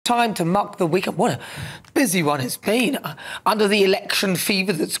time to muck the weekend. What a busy one it's been. Under the election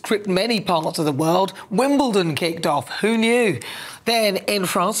fever that's gripped many parts of the world, Wimbledon kicked off. Who knew? Then in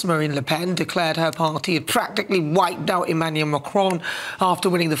France, Marine Le Pen declared her party had practically wiped out Emmanuel Macron after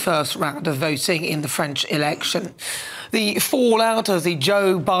winning the first round of voting in the French election. The fallout of the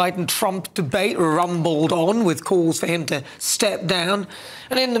Joe Biden-Trump debate rumbled on, with calls for him to step down.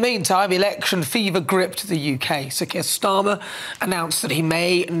 And in the meantime, election fever gripped the UK. Sir Keir Starmer announced that he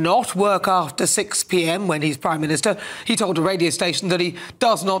may not work after 6 p.m. when he's Prime Minister. He told a radio station that he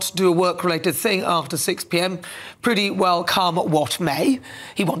does not do a work-related thing after 6 p.m. Pretty well come what may.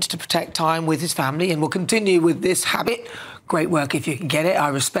 He wants to protect time with his family and will continue with this habit. Great work if you can get it. I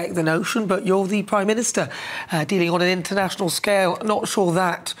respect the notion, but you're the Prime Minister dealing on an international scale. Not sure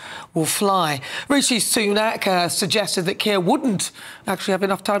that will fly. Rishi Sunak suggested that Keir wouldn't actually have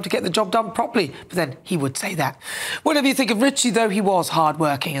enough time to get the job done properly, but then he would say that. Whatever you think of Rishi, though, he was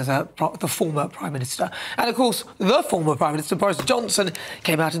hard-working as the former Prime Minister. And, of course, the former Prime Minister, Boris Johnson,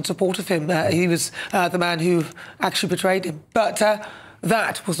 came out in support of him. He was the man who actually betrayed him. But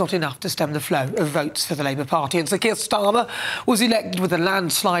that was not enough to stem the flow of votes for the Labour Party. And Sir Keir Starmer was elected with a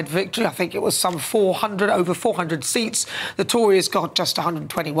landslide victory. I think it was some over 400 seats. The Tories got just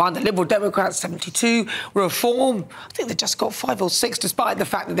 121. The Liberal Democrats, 72. Reform, I think they just got 5 or 6, despite the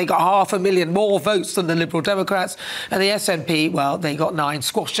fact that they got 500,000 more votes than the Liberal Democrats. And the SNP, well, they got 9,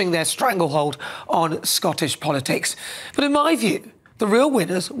 squashing their stranglehold on Scottish politics. But in my view, the real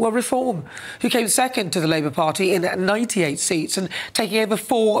winners were Reform, who came second to the Labour Party in 98 seats and taking over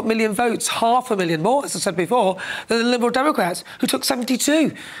 4 million votes, 500,000 more, as I said before, than the Liberal Democrats, who took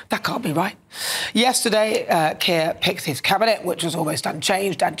 72. That can't be right. Yesterday, Keir picked his cabinet, which was almost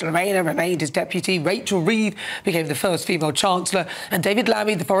unchanged. Angela Rayner remained his deputy. Rachel Reeves became the first female Chancellor, and David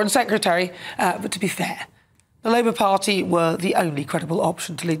Lammy, the Foreign Secretary. But to be fair, the Labour Party were the only credible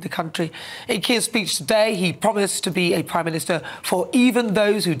option to lead the country. In Keir's speech today, he promised to be a Prime Minister for even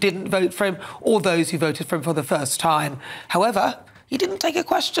those who didn't vote for him or those who voted for him for the first time. However, he didn't take a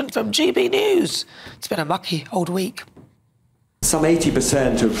question from GB News. It's been a mucky old week. Some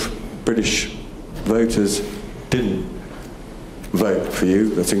 80% of British voters didn't vote for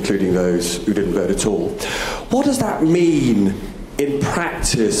you. That's including those who didn't vote at all. What does that mean in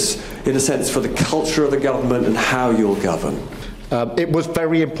practice, in a sense, for the culture of the government and how you'll govern? It was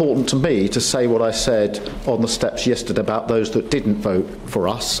very important to me to say what I said on the steps yesterday about those that didn't vote for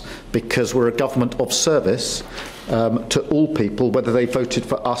us, because we're a government of service to all people, whether they voted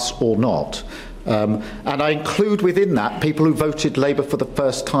for us or not. And I include within that people who voted Labour for the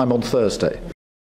first time on Thursday.